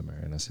customer?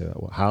 And I said,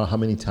 well, how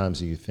many times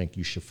do you think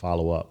you should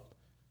follow up?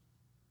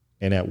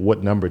 And at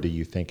what number do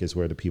you think is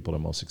where the people are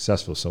most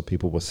successful? So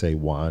people will say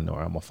 1, or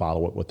I'm going to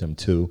follow up with them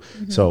 2.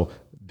 So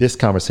this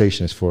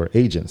conversation is for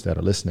agents that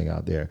are listening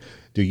out there.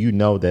 Do you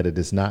know that it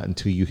is not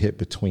until you hit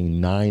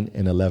between 9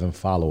 and 11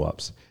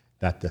 follow-ups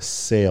that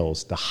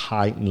the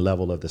heightened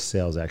level of the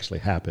sales actually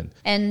happen?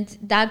 And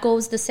that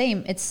goes the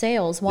same. It's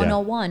sales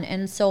 101.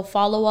 And so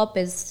follow-up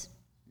is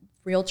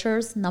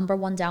realtors' number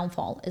one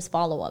downfall, is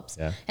follow-ups.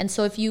 And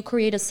so if you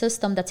create a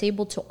system that's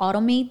able to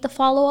automate the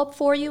follow-up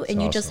for you,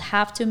 and you just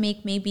have to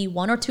make maybe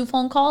 1 or 2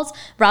 phone calls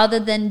rather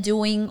than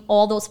doing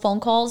all those phone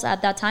calls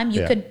at that time,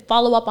 you could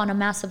follow up on a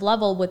massive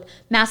level with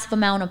massive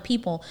amount of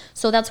people.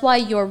 So that's why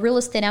your real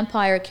estate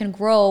empire can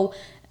grow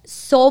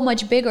so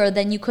much bigger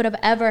than you could have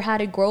ever had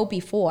it grow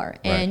before.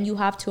 And you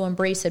have to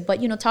embrace it.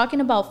 But,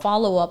 talking about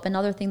follow-up,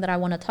 another thing that I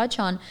want to touch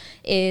on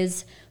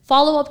is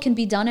follow-up can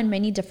be done in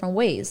many different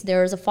ways.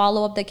 There's a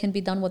follow-up that can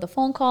be done with a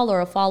phone call,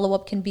 or a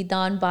follow-up can be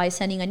done by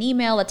sending an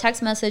email, a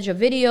text message, a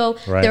video.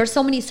 There are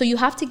so many. So you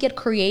have to get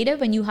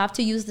creative, and you have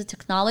to use the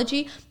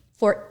technology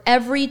for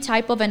every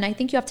type of, and I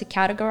think you have to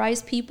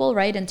categorize people,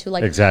 into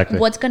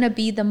what's going to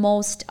be the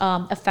most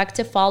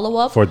effective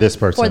follow-up for this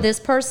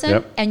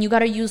person. And you got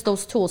to use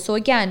those tools. So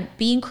again,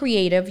 being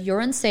creative,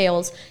 you're in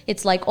sales,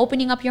 it's like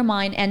opening up your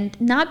mind and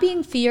not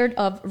being feared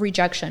of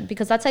rejection,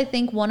 because that's, I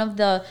think, one of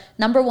the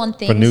number one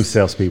things for new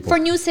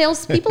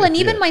salespeople. And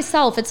even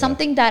myself, it's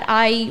something that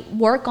I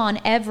work on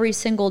every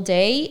single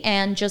day,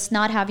 and just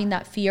not having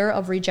that fear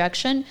of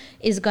rejection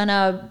is going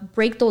to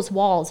break those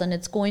walls, and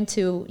it's going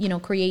to,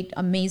 create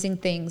amazing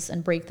things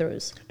and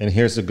breakthroughs. And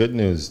here's the good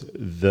news: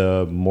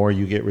 the more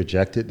you get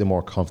rejected, the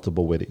more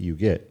comfortable with it you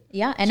get.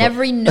 And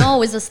every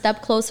no is a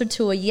step closer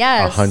to a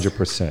yes.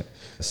 100%.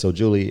 So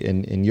Julie,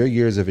 in your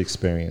years of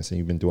experience, and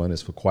you've been doing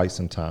this for quite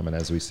some time, and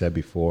as we said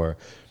before,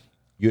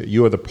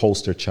 you are the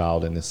poster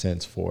child in a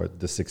sense for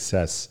the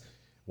success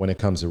when it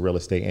comes to real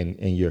estate,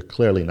 and you're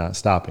clearly not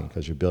stopping,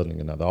 because you're building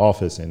another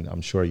office, and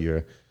I'm sure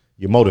you're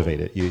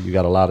motivated. You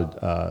got a lot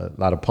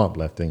of pump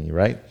left in you,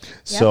 right?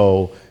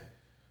 So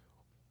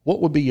what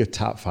would be your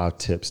top 5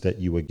 tips that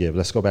you would give?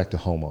 Let's go back to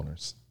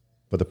homeowners.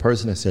 But the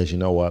person that says, you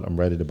know what, I'm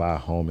ready to buy a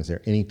home, is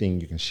there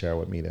anything you can share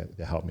with me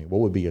to help me?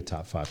 What would be your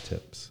top 5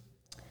 tips?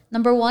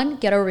 Number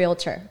 1, get a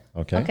realtor.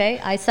 Okay.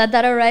 I said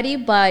that already,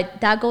 but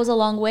that goes a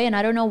long way. And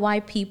I don't know why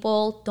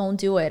people don't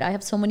do it. I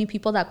have so many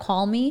people that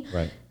call me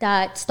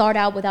that start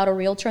out without a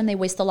realtor, and they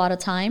waste a lot of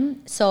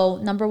time. So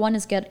number 1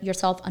 is get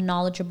yourself a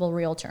knowledgeable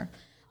realtor.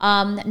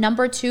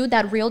 Number 2,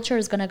 that realtor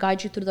is going to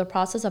guide you through the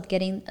process of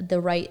getting the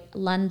right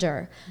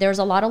lender. There's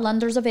a lot of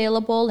lenders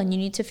available, and you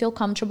need to feel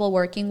comfortable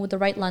working with the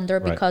right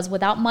lender, because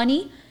without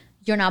money,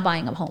 you're not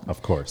buying a home.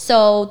 Of course.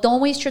 So don't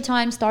waste your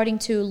time starting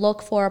to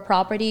look for a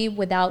property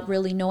without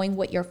really knowing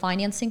what your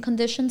financing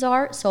conditions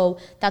are. So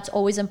that's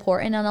always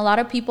important. And a lot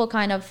of people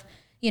kind of,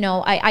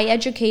 I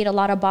educate a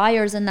lot of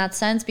buyers in that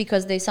sense,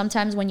 because they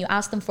sometimes, when you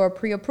ask them for a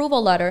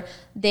pre-approval letter,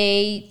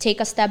 they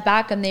take a step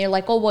back and they're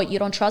like, oh, what, you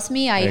don't trust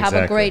me? I have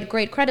a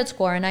great credit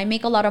score and I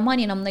make a lot of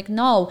money. And I'm like,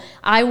 no,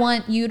 I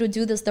want you to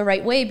do this the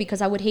right way, because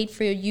I would hate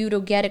for you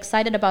to get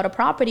excited about a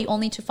property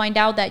only to find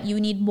out that you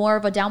need more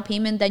of a down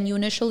payment than you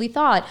initially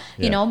thought,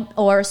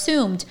 or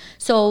assumed.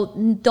 So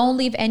don't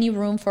leave any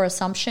room for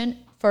assumption.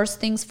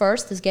 First things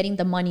first is getting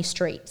the money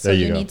straight. So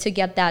you need to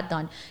get that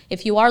done.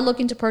 If you are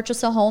looking to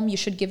purchase a home, you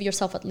should give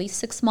yourself at least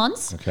 6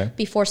 months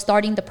before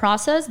starting the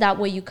process. That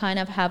way you kind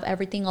of have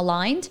everything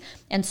aligned.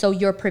 And so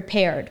you're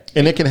prepared.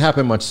 And it can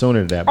happen much sooner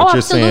than that. But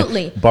you're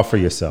saying buffer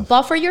yourself.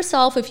 Buffer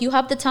yourself if you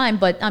have the time.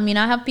 But I mean,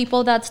 I have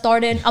people that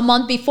started a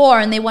month before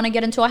and they want to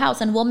get into a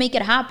house, and we'll make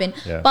it happen.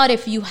 Yeah. But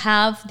if you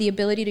have the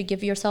ability to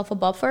give yourself a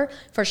buffer,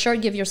 for sure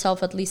give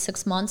yourself at least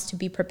 6 months to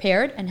be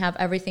prepared and have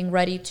everything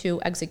ready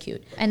to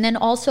execute. And then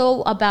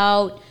also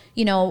about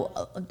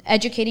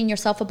educating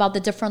yourself about the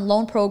different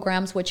loan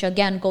programs, which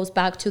again goes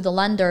back to the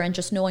lender and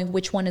just knowing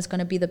which one is going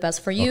to be the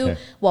best for you,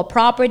 what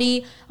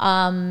property.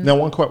 Now,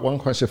 one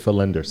question for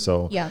lenders.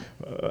 So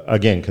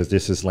again, because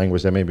this is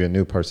language that maybe a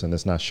new person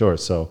is not sure.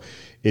 So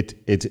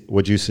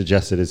what you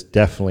suggested is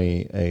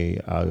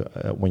definitely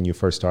when you're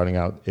first starting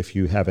out, if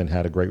you haven't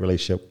had a great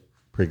relationship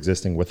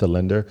pre-existing with a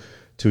lender,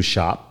 to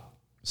shop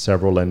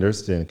several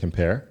lenders and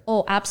compare?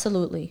 Oh,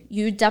 absolutely.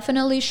 You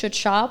definitely should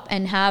shop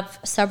and have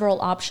several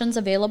options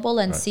available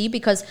and see,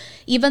 because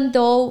even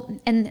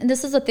though, and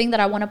this is a thing that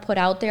I want to put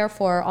out there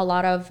for a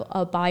lot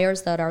of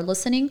buyers that are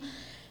listening,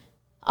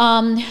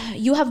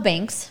 you have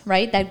banks,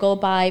 right, that go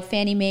by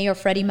Fannie Mae or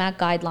Freddie Mac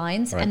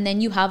guidelines. Right. And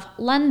then you have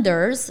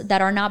lenders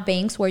that are not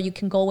banks where you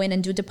can go in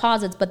and do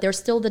deposits, but they're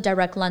still the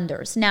direct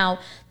lenders. Now,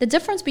 the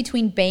difference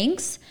between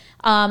banks,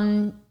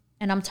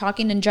 and I'm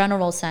talking in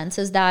general sense,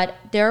 is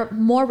that they're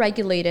more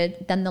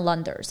regulated than the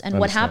lenders. And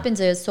what happens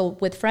is, so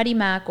with Freddie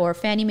Mac or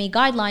Fannie Mae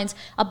guidelines,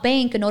 a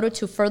bank, in order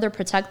to further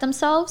protect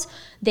themselves,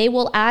 they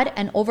will add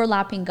an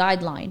overlapping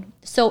guideline.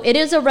 So it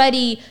is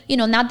already,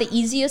 not the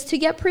easiest to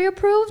get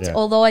pre-approved,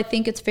 although I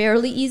think it's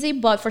fairly easy,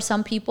 but for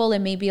some people it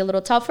may be a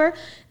little tougher.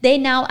 They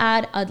now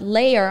add a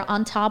layer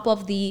on top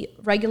of the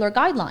regular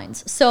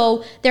guidelines.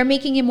 So they're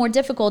making it more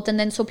difficult. And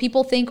then so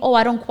people think, oh,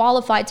 I don't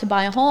qualify to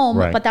buy a home,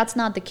 but that's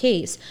not the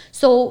case.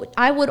 So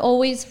I would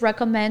always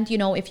recommend,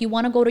 if you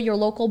want to go to your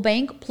local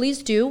bank,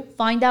 please do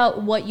find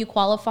out what you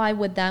qualify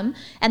with them.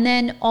 And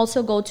then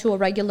also go to a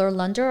regular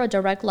lender, a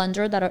direct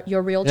lender that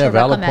your realtor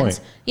recommends.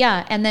 Point.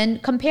 Yeah. And then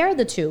compare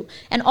the two.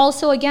 And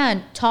also,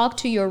 again, talk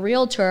to your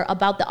realtor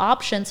about the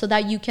options so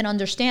that you can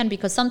understand,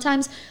 because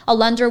sometimes a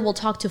lender will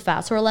talk too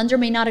fast, or a lender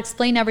may not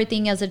explain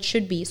everything as it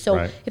should be.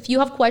 So if you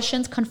have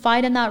questions,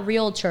 confide in that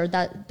realtor,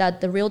 that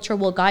the realtor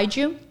will guide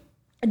you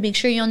and make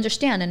sure you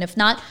understand. And if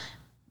not,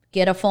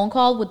 get a phone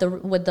call with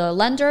the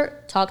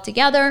lender, talk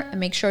together, and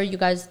make sure you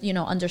guys,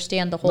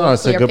 understand the whole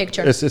clear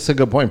picture. It's a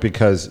good point,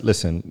 because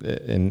listen,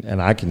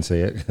 and I can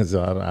say it because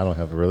I don't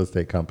have a real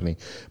estate company,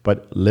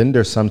 but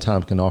lenders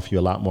sometimes can offer you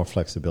a lot more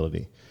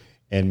flexibility.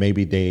 And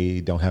maybe they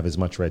don't have as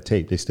much red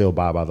tape. They still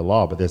abide by the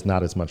law, but there's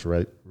not as much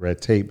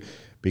red tape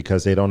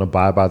because they don't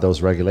abide by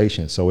those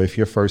regulations. So if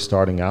you're first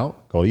starting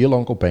out, go to your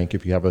local bank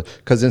if you have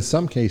because in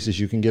some cases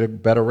you can get a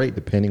better rate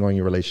depending on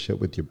your relationship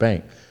with your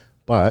bank.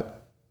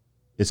 But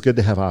it's good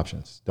to have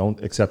options.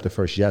 Don't accept the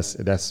first yes.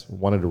 That's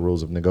one of the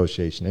rules of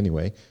negotiation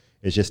anyway,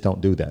 is just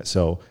don't do that.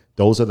 So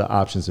those are the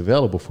options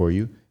available for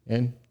you,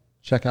 and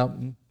check out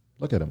and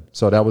look at them.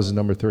 So that was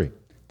number 3.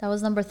 That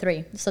was number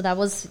 3. So that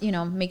was,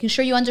 making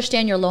sure you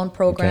understand your loan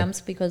programs,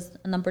 because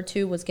number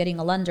 2 was getting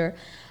a lender.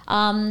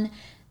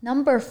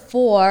 Number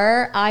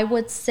 4, I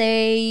would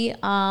say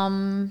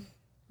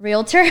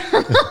realtor.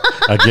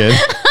 Again,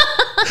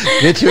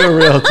 get you a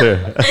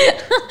realtor.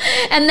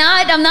 And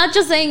I'm not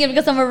just saying it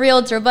because I'm a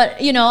realtor, but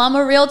I'm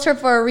a realtor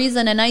for a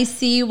reason, and I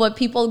see what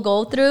people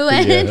go through,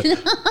 and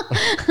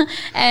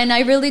and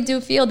I really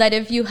do feel that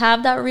if you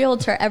have that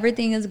realtor,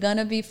 everything is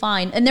gonna be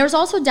fine. And there's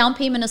also down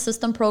payment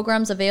assistance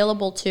programs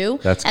available too.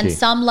 That's and key.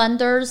 Some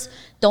lenders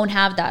don't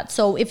have that.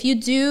 So if you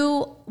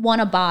do want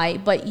to buy,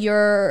 but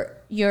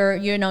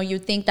you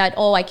think that,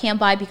 oh, I can't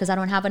buy because I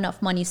don't have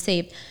enough money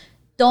saved,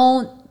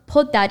 don't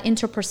put that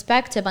into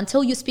perspective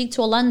until you speak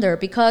to a lender,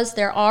 because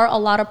there are a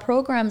lot of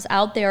programs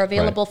out there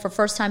available for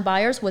first-time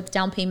buyers with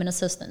down payment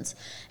assistance.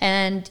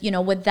 And,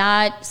 with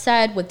that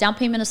said, with down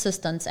payment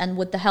assistance and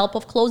with the help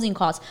of closing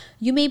costs,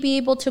 you may be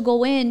able to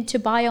go in to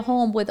buy a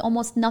home with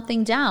almost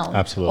nothing down.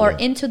 Absolutely. Or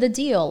into the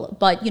deal.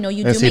 But, you do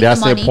make that's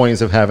the money. Their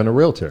points of having a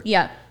realtor.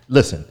 Yeah.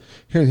 Listen,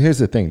 here's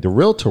the thing. The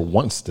realtor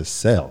wants to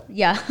sell.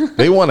 Yeah.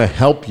 They want to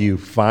help you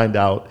find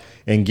out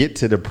and get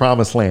to the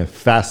promised land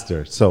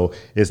faster. So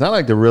it's not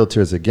like the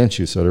realtor is against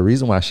you. So the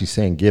reason why she's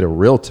saying get a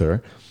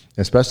realtor,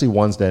 especially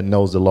ones that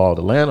knows the law of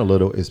the land a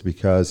little, is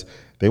because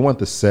they want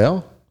to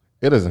sell.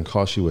 It doesn't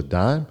cost you a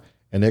dime,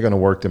 and they're going to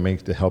work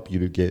to help you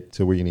to get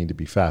to where you need to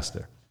be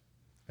faster.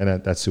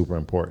 And that's super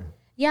important.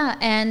 Yeah,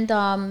 and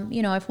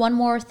if one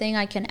more thing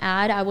I can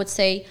add, I would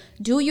say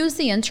do use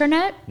the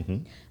internet.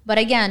 Mm-hmm. But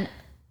again,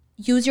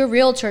 use your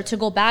realtor to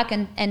go back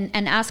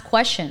and ask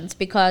questions,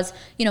 because,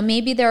 you know,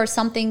 maybe there is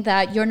something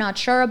that you're not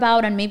sure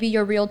about and maybe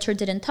your realtor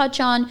didn't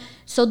touch on.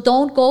 So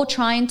don't go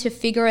trying to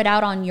figure it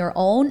out on your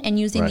own and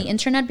using the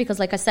internet, because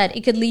like I said,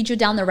 it could lead you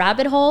down the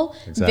rabbit hole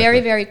very,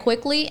 very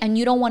quickly, and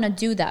you don't want to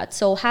do that.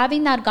 So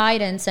having that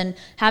guidance and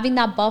having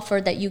that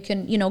buffer that you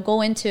can, you know,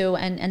 go into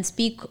and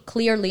speak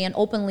clearly and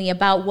openly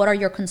about what are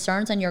your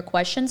concerns and your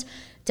questions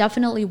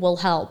definitely will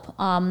help.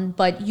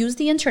 But use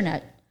the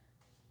internet.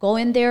 Go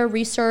in there,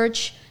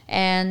 research,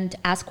 and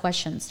ask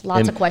questions,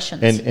 lots of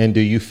questions. And do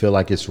you feel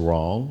like it's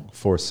wrong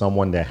for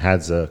someone that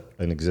has an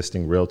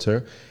existing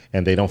realtor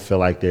and they don't feel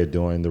like they're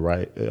doing the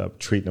right,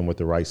 treating them with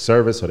the right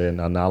service, or they're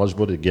not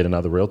knowledgeable, to get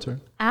another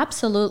realtor?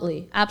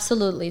 Absolutely.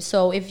 Absolutely.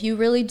 So if you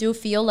really do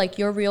feel like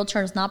your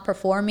realtor is not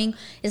performing,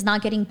 is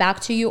not getting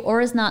back to you,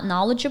 or is not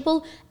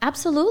knowledgeable,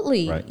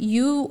 absolutely. Right.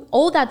 You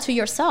owe that to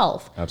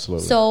yourself.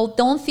 Absolutely. So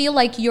don't feel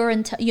like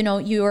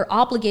you're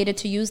obligated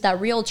to use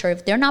that realtor.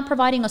 If they're not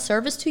providing a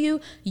service to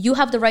you, you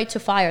have the right to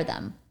fire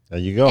them. There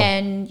you go.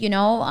 And, you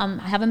know, I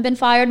haven't been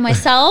fired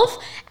myself.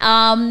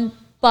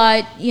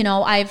 But, you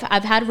know, I've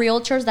had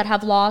realtors that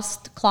have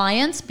lost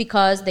clients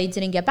because they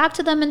didn't get back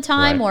to them in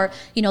time, or,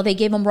 you know, they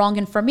gave them wrong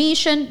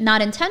information,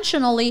 not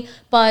intentionally,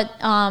 but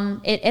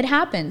it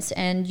happens.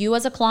 And you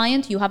as a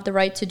client, you have the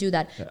right to do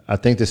that. I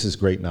think this is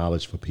great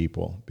knowledge for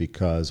people,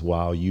 because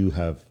while you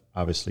have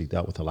obviously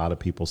dealt with a lot of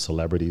people,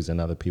 celebrities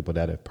and other people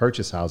that have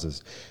purchased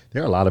houses,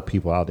 there are a lot of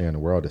people out there in the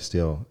world that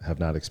still have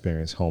not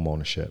experienced home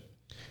ownership.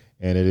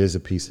 And it is a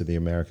piece of the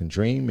American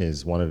dream,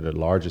 is one of the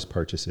largest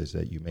purchases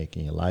that you make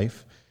in your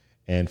life.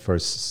 And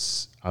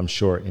I'm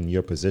sure in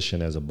your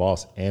position as a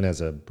boss and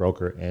as a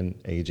broker and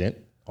agent,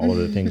 all of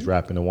the things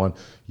wrapped into one,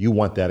 you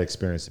want that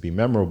experience to be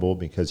memorable,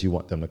 because you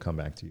want them to come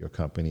back to your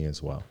company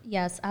as well.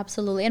 Yes,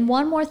 absolutely. And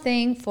one more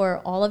thing for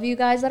all of you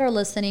guys that are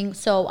listening.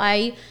 So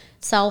I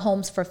sell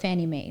homes for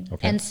Fannie Mae.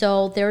 Okay. And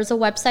so there's a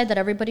website that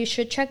everybody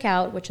should check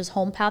out, which is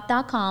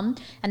homepath.com.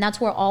 And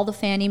that's where all the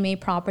Fannie Mae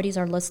properties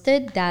are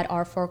listed that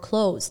are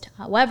foreclosed.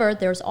 However,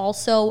 there's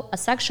also a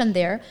section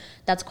there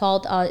that's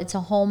called, it's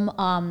a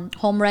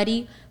home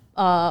ready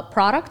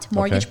product,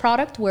 mortgage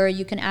product, where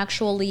you can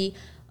actually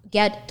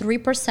get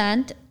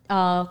 3%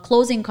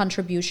 closing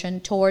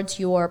contribution towards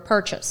your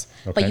purchase.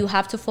 Okay. But you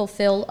have to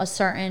fulfill a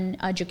certain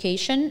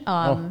education.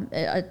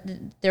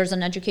 There's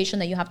an education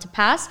that you have to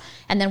pass.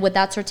 And then with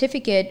that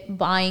certificate,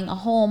 buying a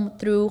home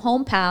through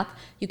HomePath,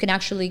 you can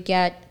actually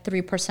get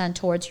 3%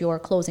 towards your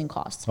closing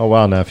costs. Oh,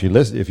 wow. Now, if you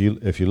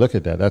look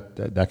at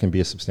that can be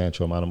a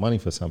substantial amount of money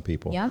for some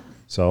people. Yeah.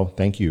 So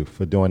thank you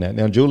for doing that.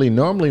 Now, Julie,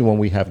 normally when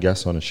we have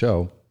guests on the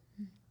show,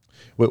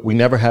 we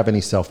never have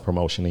any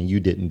self-promotion, and you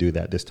didn't do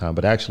that this time.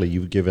 But actually,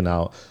 you've given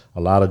out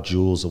a lot of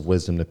jewels of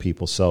wisdom to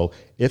people. So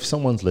if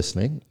someone's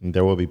listening, and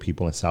there will be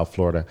people in South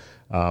Florida,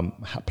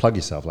 plug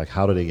yourself. Like,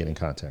 how do they get in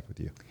contact with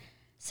you?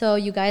 So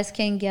you guys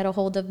can get a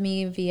hold of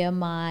me via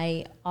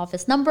my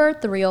office number,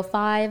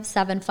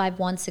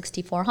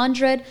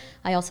 305-751-6400.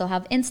 I also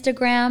have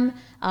Instagram,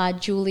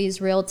 Julie's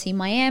Realty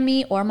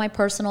Miami, or my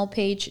personal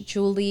page,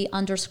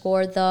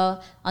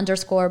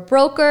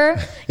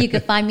 Julie_the_broker. You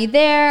can find me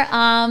there.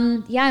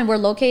 And we're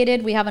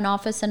located. We have an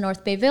office in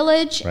North Bay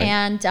Village,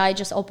 and I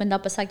just opened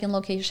up a second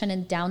location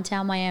in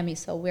downtown Miami.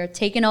 So we're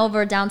taking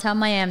over downtown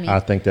Miami. I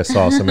think that's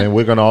awesome. And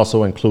we're going to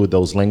also include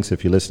those links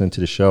if you're listening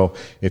to the show.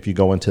 If you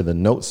go into the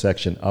notes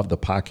section of the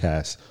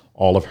podcast,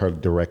 all of her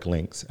direct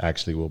links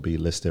actually will be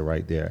listed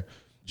right there.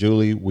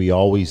 Julie, we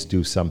always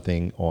do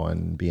something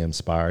on Be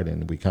Inspired,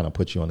 and we kind of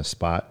put you on the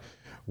spot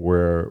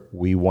where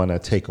we want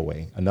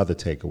another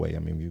takeaway. I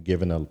mean, you've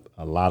given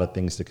a lot of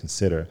things to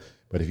consider,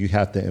 but if you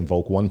have to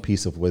invoke one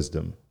piece of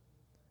wisdom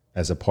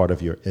as a part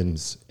of your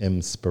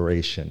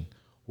inspiration,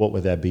 what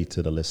would that be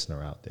to the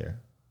listener out there?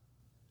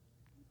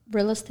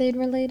 Real estate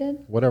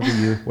related? Whatever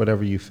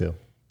you feel.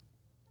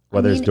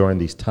 Whether it's during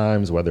these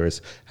times, whether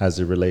it's has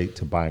it relate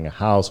to buying a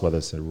house, whether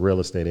it's a real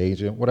estate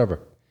agent,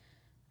 whatever.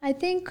 I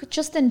think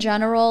just in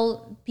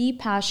general, be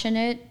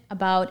passionate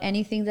about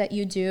anything that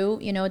you do.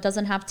 You know, it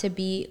doesn't have to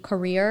be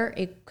career.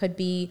 It could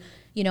be,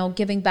 you know,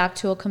 giving back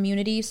to a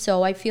community.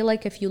 So I feel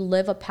like if you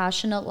live a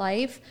passionate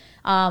life,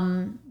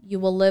 you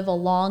will live a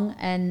long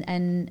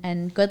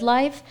and good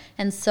life.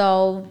 And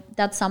so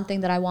that's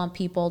something that I want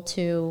people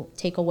to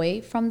take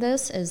away from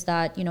this, is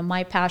that, you know,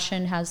 my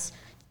passion has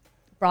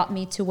brought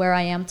me to where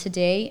I am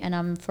today, and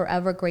I'm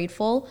forever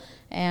grateful.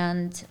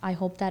 And I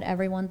hope that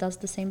everyone does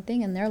the same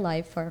thing in their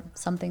life for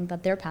something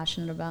that they're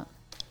passionate about.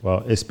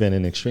 Well, it's been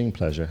an extreme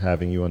pleasure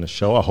having you on the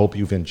show. I hope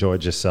you've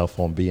enjoyed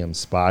yourself on Be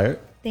Inspired.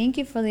 Thank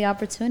you for the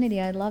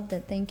opportunity. I loved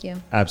it. Thank you.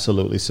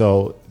 Absolutely.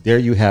 So there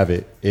you have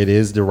it. It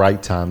is the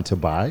right time to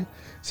buy.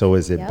 So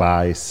is it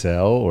buy,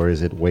 sell, or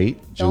is it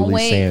wait?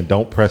 Julie's saying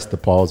don't press the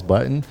pause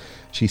button.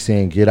 She's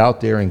saying get out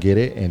there and get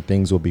it, and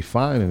things will be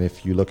fine. And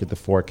if you look at the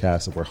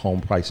forecast of where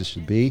home prices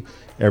should be,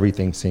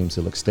 everything seems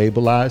to look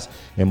stabilized.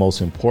 And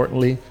most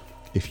importantly,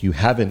 if you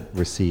haven't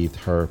received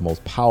her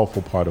most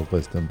powerful part of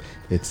wisdom,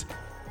 it's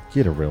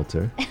get a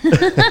realtor,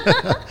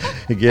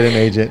 get an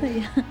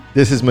agent.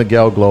 This is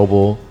Miguel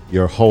Global,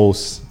 your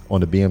host on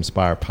the Be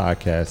Inspired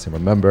podcast. And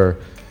remember,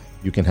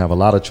 you can have a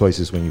lot of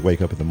choices when you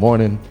wake up in the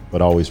morning,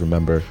 but always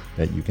remember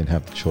that you can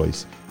have the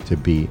choice to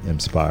be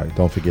inspired.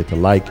 Don't forget to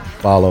like,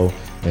 follow,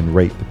 and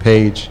rate the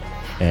page,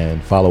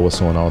 and follow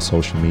us on all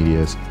social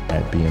medias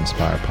at Be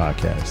Inspired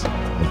Podcast.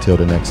 Until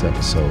the next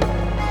episode,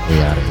 we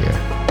out of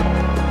here.